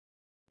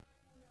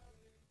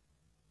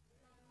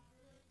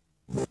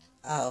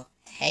Oh,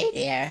 hey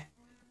there.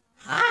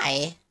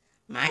 Hi.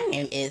 My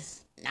name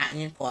is not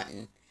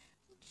important.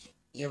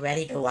 You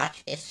ready to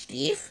watch this,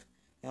 Steve?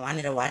 You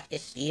wanted to watch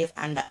this, Steve,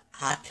 on the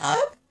hot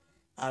tub?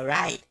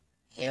 Alright,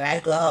 here I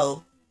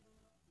go.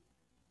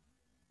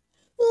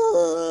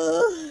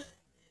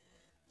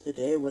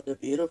 Today was a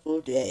beautiful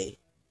day.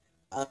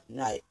 Up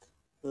night.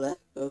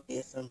 Let's go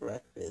get some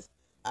breakfast.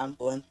 I'm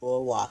going for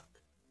a walk.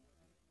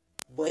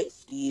 Wait,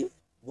 Steve.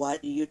 Why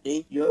do you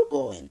think you're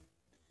going?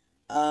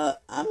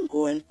 I'm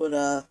going for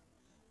the,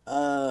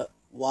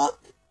 walk.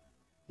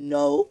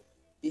 No,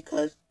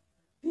 because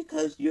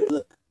you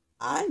look.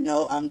 I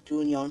know I'm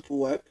too young to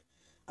work.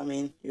 I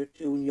mean, you're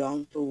too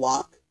young to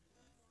walk.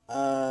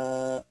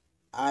 Uh,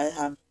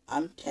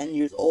 I'm 10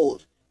 years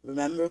old.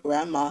 Remember,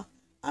 Grandma?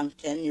 I'm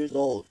 10 years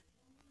old.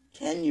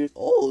 10 years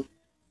old?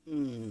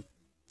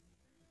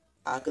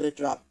 I could have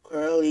dropped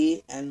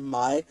Curly and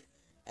Mike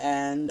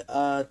and,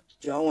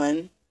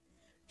 Joan.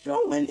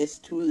 Joan is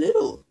too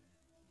little.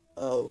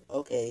 Oh,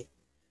 okay.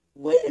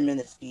 Wait a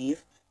minute,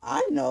 Steve.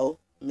 I know.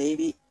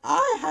 Maybe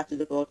I have to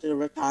go to the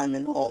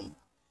retirement home.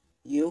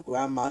 You,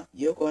 Grandma,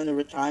 you're going to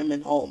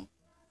retirement home.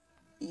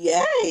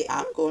 Yay!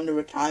 I'm going to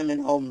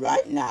retirement home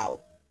right now.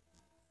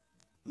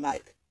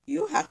 Mike,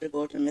 you have to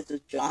go to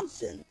Mrs.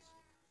 Johnson's.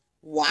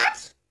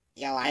 What?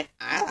 I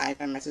like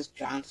the Mrs.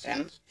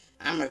 Johnson's.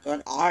 I'm a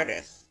good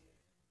artist.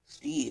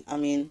 Steve,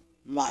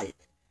 Mike,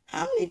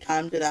 how many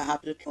times did I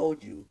have to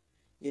told you?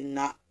 You're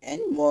not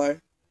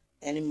anymore,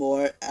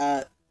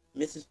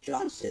 Mrs.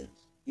 Johnson's.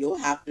 You'll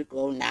have to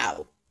go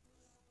now.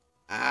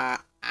 I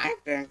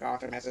didn't go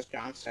to Mrs.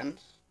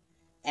 Johnson's.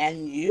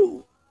 And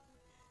you,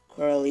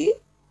 Curly,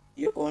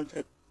 you're going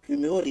to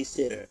community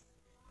center.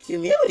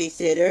 Community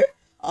center?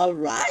 All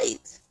right.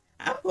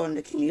 I'm going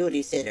to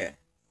community center.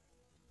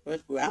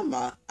 With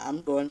Grandma,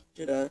 I'm going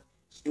to the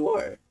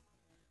store.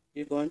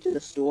 You're going to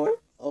the store?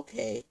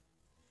 Okay.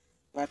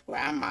 But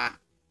Grandma,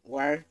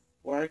 we're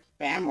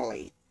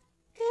family.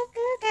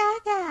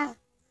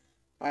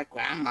 But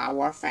Grandma,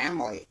 we're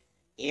family.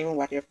 Even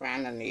with your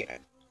friend Anita.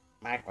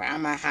 My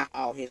grandma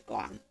oh, he's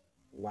gone.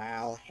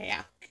 Well,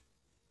 heck.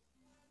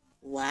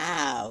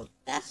 Wow,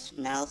 that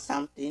smells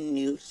something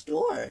new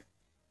store.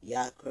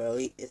 Yeah,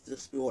 Curly, it's the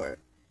store.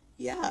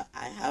 Yeah,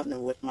 I have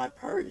them with my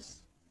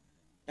purse.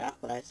 That's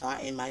what I saw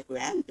in my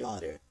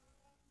granddaughter.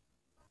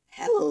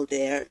 Hello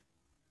there.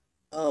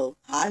 Oh,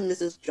 hi,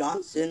 Mrs.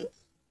 Johnson.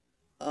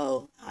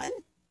 Oh, hi,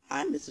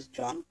 Mrs.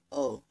 John.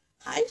 Oh,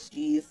 hi,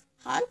 Steve.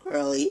 Hi,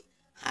 Curly.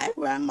 Hi,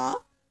 Grandma.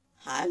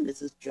 Hi,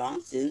 Mrs.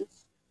 Johnson.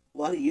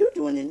 What are you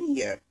doing in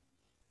here?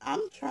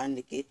 I'm trying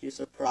to get you a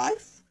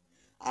surprise.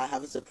 I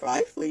have a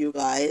surprise for you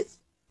guys.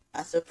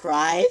 A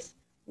surprise?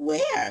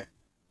 Where?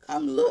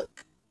 Come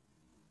look.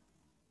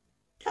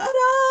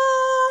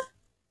 Ta-da!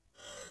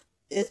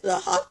 It's the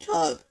hot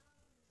tub.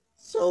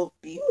 So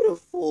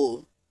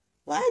beautiful.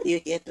 Where do you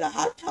get the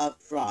hot tub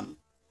from?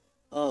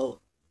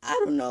 Oh, I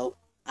don't know.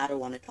 I don't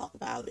want to talk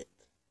about it.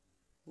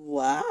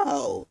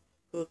 Wow.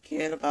 Who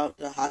cared about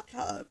the hot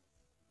tub?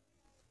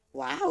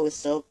 Wow, it's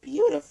so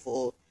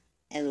beautiful.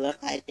 And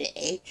look like the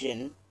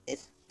agent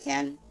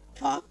can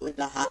talk with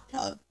the hot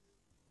tub.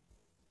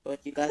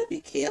 But you gotta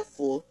be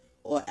careful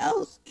or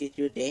else get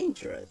you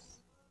dangerous.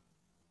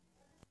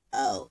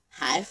 Oh,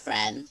 hi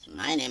friends.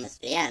 My name is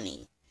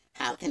Danny.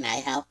 How can I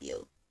help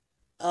you?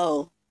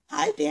 Oh,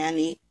 hi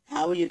Danny.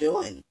 How are you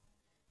doing?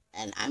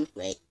 And I'm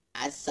great.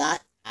 I saw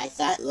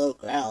little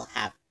girl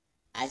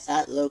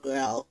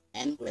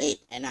and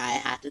great and I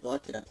had to go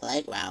to the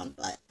playground,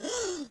 but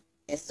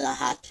it's a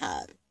hot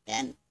tub.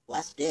 And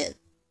what's this?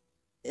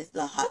 It's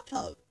the hot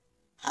tub.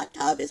 Hot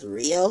tub is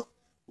real?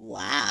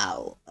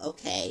 Wow.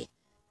 Okay.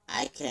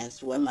 I can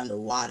swim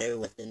underwater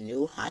with the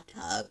new hot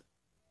tub.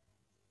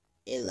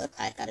 It looks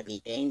like gotta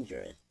be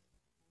dangerous.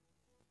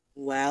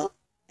 Well,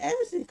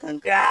 everything can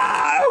go.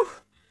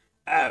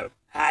 Oh,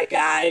 hi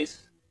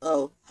guys.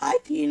 Oh, hi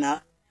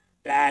Tina.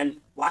 Then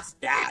what's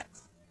that?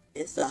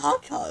 It's the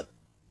hot tub.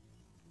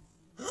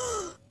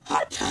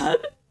 Hot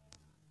tub?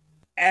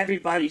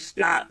 Everybody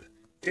stop.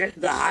 Get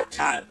in the hot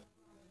tub.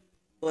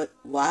 But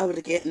why would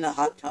it get in the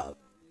hot tub?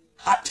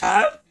 Hot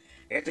tub?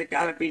 It's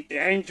gotta be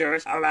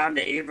dangerous around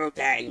the evil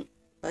thing.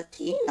 But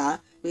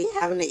Tina, we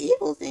have an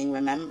evil thing,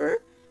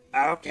 remember?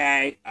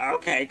 Okay,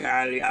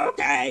 Carly,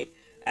 okay.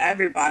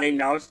 Everybody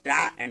knows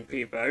that, and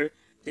people.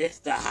 This is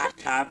the hot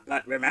tub,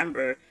 but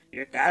remember,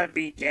 you gotta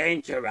be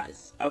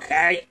dangerous,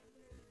 okay?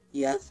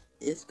 Yes,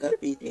 it's gotta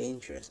be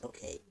dangerous,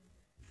 okay.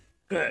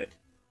 Good.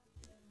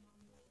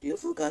 You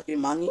forgot your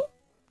money?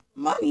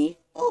 Money?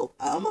 Oh,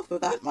 I almost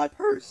forgot my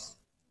purse.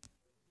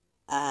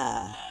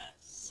 Ah,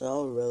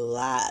 so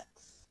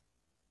relaxed.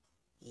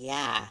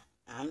 Yeah,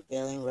 I'm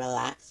feeling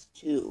relaxed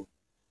too.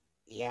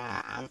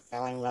 Yeah, I'm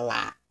feeling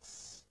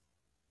relaxed.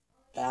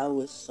 That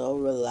was so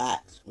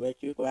relaxed. With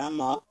your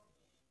grandma?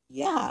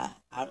 Yeah,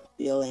 I'm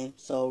feeling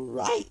so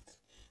right.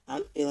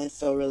 I'm feeling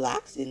so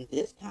relaxing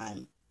this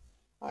time.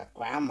 But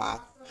grandma,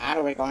 how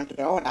are we going to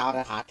go without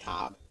a hot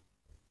tub?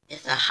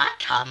 It's a hot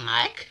tub,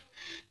 Mike.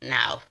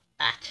 Now,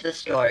 back to the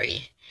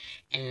story.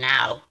 And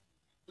now,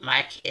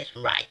 Mike is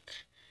right.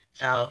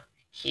 So,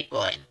 Keep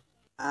going.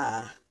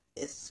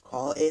 It's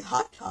called a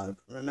hot tub,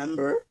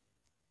 remember?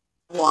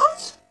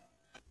 What?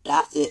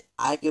 That's it,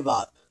 I give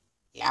up.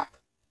 Yep,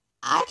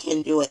 I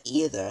can do it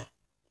either.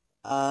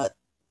 Uh,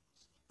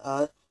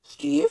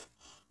 Steve,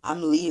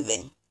 I'm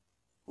leaving.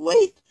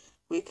 Wait,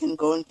 we can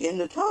go and get in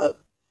the tub.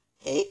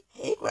 Hey,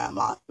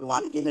 Grandma, you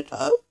want to get in the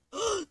tub?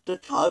 The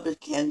tub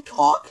can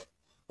talk?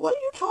 What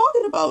are you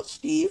talking about,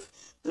 Steve?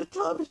 The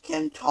tub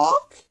can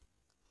talk?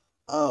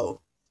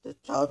 Oh, the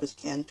tub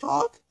can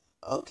talk?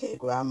 Okay,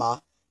 Grandma,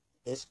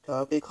 it's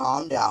Tubby,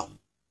 calm down.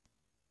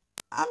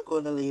 I'm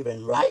going to leave it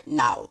right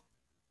now.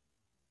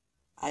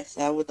 I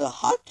said with the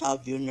hot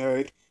tub, you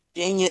nerd.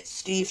 Dang it,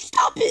 Steve,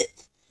 stop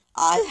it!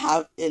 I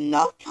have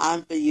enough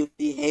time for you to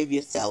behave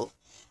yourself.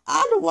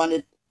 I don't want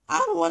to. I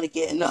don't want to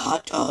get in the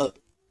hot tub.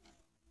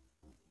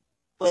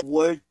 But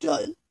we're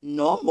done.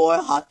 No more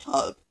hot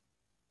tub.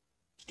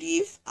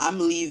 Steve, I'm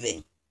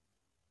leaving.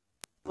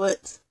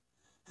 But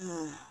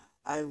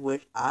I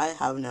wish I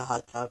have in a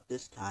hot tub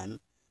this time.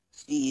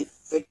 Steve,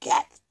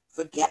 forget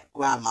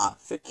Grandma,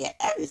 forget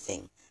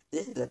everything.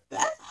 This is the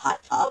best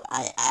hot tub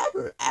I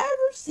ever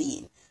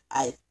seen.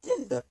 This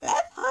is the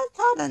best hot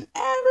tub I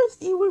ever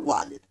seen. We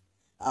wanted.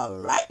 All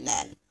right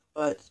then,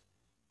 but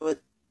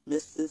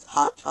Mrs.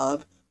 Hot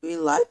Tub, we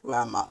like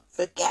Grandma.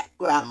 Forget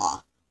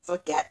Grandma,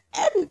 forget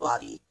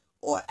everybody,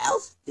 or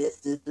else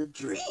this is the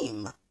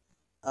dream.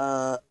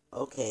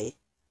 Okay.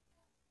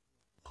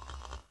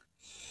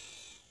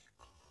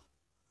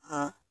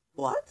 Huh?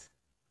 What?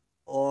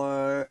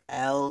 Or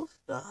else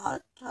the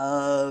hot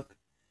tub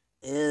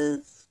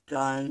is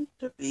going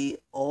to be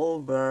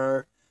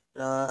over.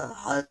 The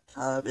hot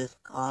tub is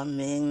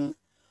coming,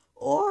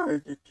 or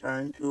to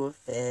turn to a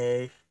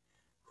fish.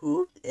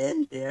 Who's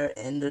in there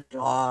in the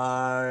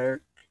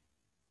dark?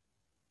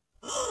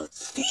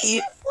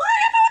 Steve, why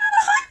are you doing in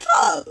the hot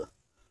tub?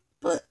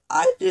 But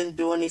I didn't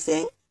do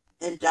anything,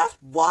 and that's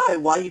why.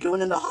 Why are you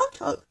doing in the hot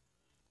tub?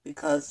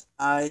 Because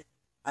I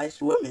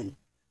swimming.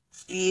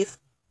 Steve,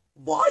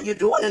 what are you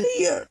doing in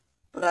here?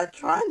 But I'm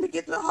trying to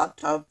get the hot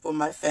tub for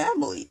my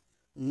family.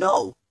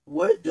 No,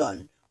 we're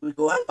done. We're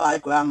going by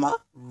Grandma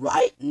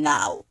right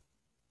now.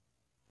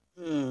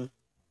 Hmm.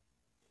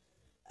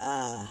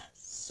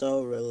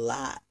 So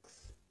relax.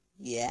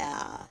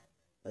 Yeah,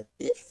 but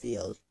this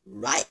feels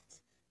right.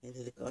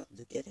 Into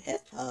to get a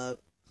hot tub.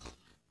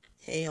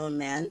 Hey, old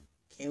man,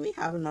 can we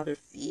have another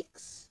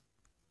fix?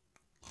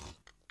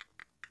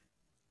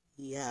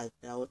 Yeah,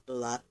 that was the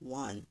last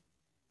one.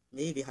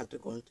 Maybe I have to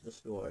go into the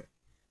store.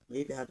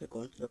 Maybe I have to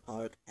go into the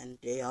park and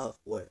day off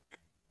work.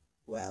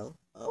 Well,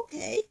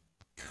 okay.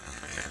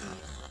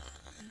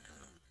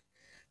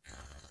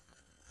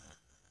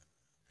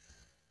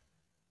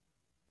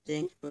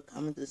 Thanks for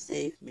coming to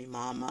save me,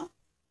 Mama.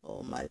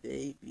 Oh, my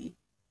baby.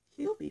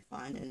 He'll be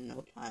fine in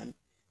no time.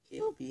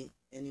 He'll be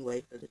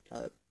anyway for the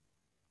tub.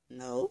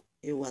 No,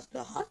 it was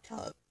the hot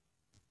tub.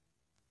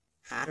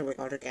 How do we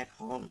go to get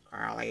home,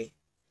 Carly?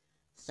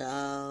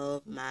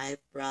 So, my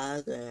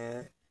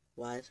brother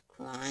was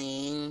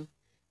crying,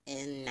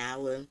 and now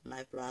with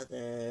my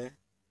brother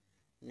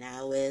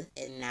now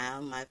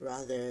my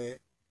brother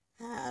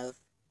have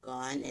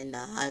gone in the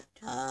hot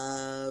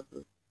tub.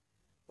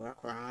 We're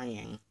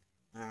crying.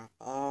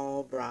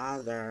 Oh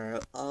brother,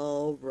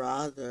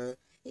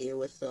 he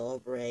was so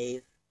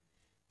brave.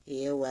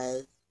 He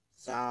was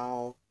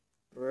so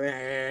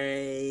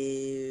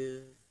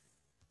brave.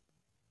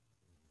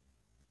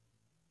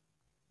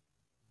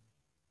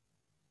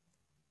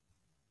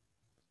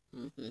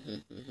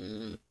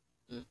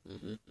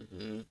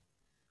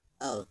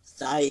 Oh,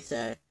 sorry,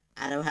 sir.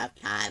 I don't have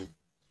time.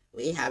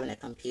 We have a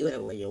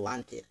computer where you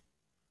want it.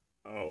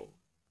 Oh,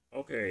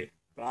 okay.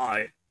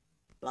 Bye.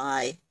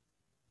 Bye.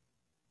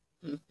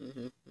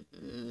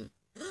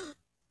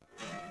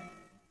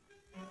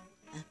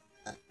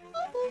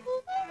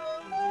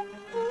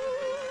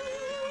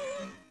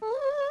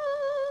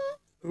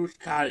 Who's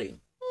calling?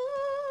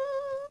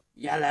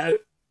 Yellow?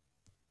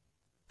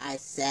 I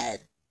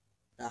said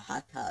the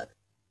hot tub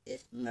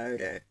is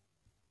murder.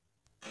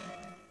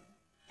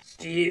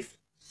 Steve,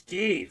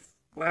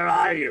 where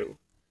are you?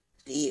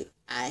 Steve,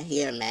 I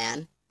hear,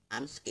 man.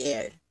 I'm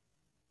scared.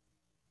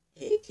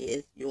 Hey,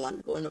 kids, you want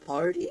to go in the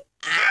party?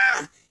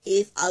 Ah!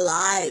 He's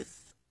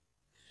alive!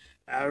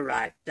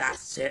 Alright,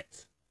 that's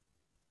it.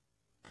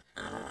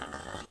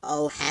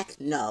 Oh, heck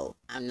no.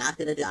 I'm not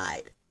gonna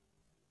die.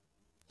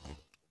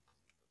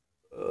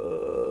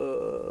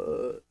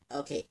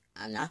 Okay,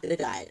 I'm not gonna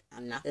die.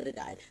 I'm not gonna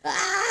die.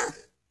 Ah!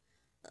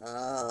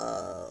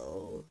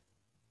 Oh.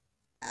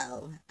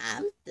 Oh,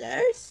 I'm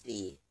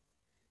thirsty.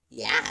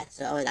 Yeah,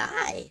 so am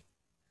I.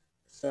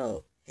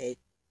 So, hey,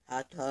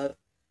 hot tub,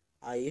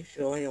 are you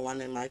sure you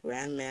wanted my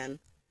grandman?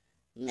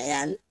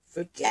 Man,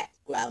 forget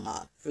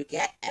Grandma.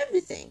 Forget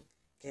everything.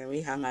 Can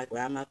we have my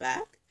grandma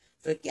back?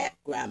 Forget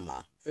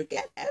Grandma.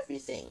 Forget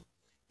everything.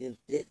 This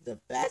is the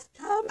best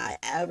tub I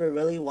ever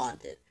really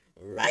wanted.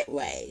 Right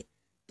way.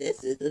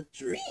 This is a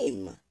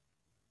dream.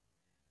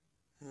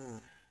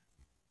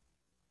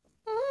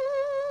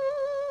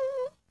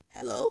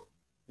 Hello?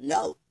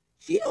 No,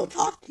 she don't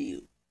talk to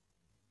you.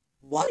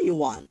 What do you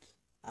want?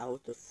 I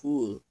was a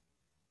fool.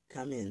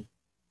 Come in.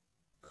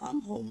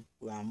 Come home,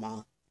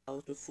 Grandma. I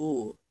was a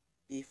fool.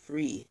 Be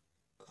free.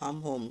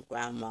 Come home,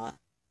 Grandma.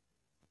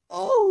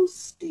 Oh,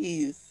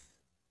 Steve.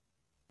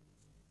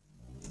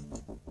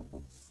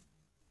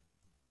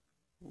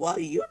 What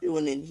are you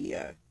doing in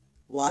here?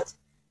 What?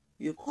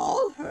 You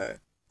called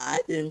her. I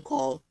didn't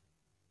call.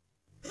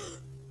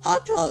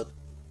 Hot tub.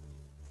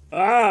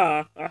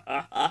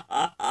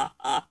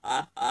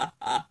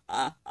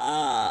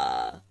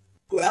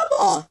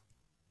 Grandma!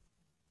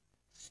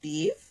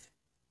 Steve?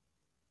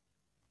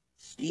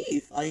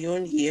 Steve, are you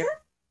in here?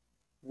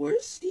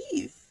 Where's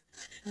Steve?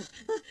 Hmm?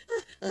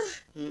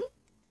 Well,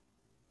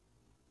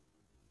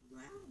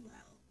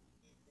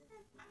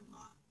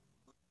 Grandma.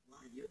 Why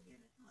you in a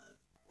tub?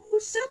 Who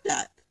said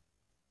that?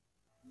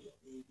 Me,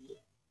 baby.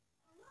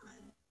 Come on.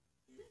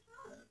 Get a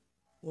tub.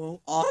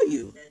 Well, are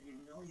you? Said you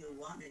know you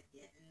want to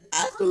get in the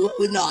tub.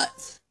 Absolutely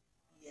not.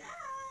 Yes.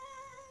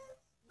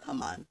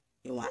 Come on.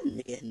 You wanted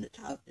to get in the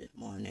tub this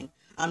morning.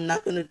 I'm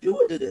not going to do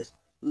it to this.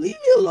 Leave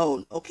me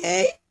alone,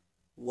 okay?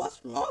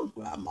 What's wrong,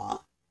 Grandma?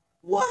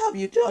 What have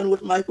you done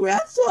with my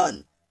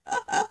grandson?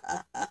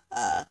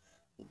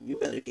 You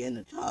better get in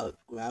the tub,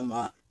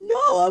 Grandma.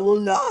 No, I will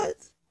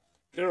not.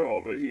 Get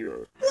over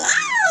here.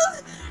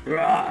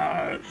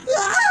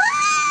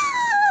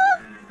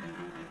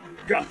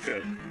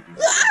 Gotcha.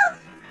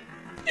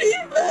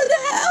 Even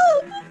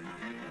help!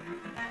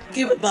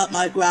 Give about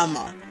my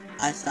grandma.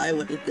 I started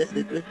with this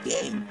a good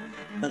game,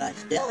 but I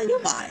still in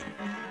your mind,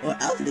 or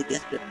else it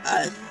gets to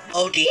us.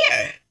 Oh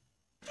dear!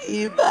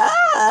 Even!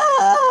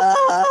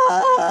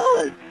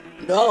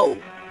 No!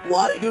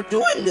 Why are you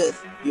doing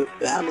this? Your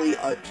family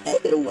are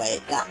taken away.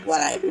 That's what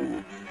I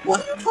do.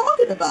 What are you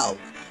talking about?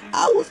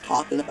 I was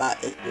talking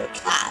about your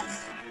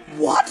cats.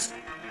 What?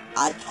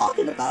 I'm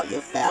talking about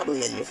your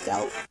family and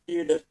yourself.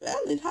 You're the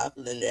family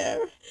happening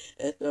there.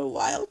 It's a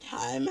wild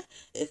time.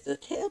 It's a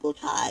terrible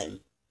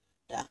time.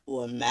 That's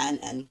for a man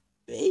and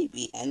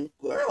baby and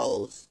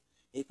girls.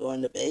 You're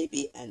going to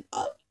baby and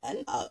up,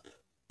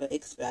 but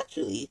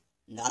especially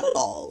not at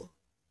all.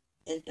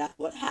 And that's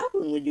what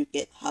happens when you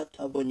get hot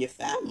tub on your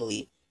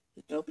family.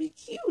 You don't be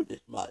cute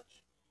as much.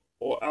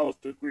 Or else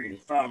the Green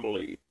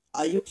family.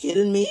 Are you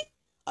kidding me?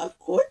 Of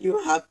course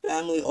you have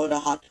family or the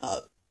hot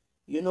tub.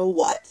 You know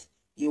what?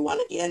 You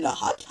want to get in the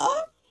hot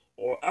tub?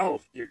 Or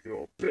else get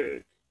your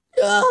pig.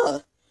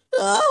 Or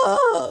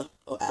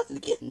else to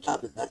get in the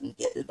tub, it doesn't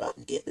get it, but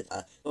to get the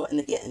tub. Go in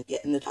the get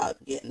in the tub,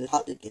 get in the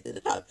tub to get in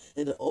the tub.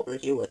 And the over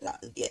here with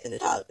that, get in the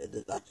tub,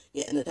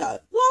 get in the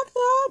tub. Lock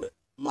tub.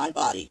 My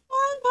body.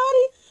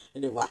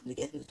 And they're watching to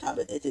get in the tub,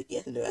 and they just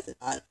get in the rest of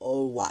the time.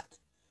 Oh, what?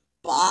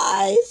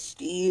 Bye,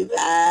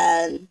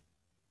 Steven.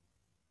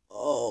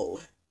 Oh.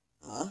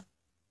 Huh?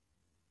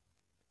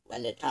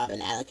 When the tub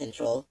is out of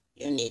control,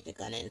 you need to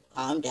go in,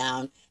 calm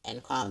down,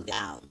 and calm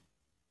down.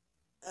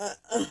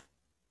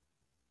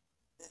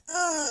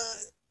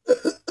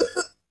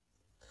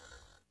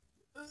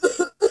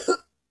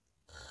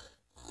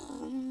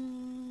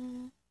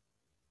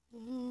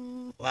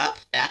 Well,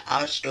 that's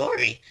our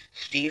story.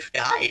 Steve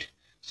died.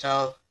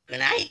 So, good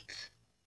night.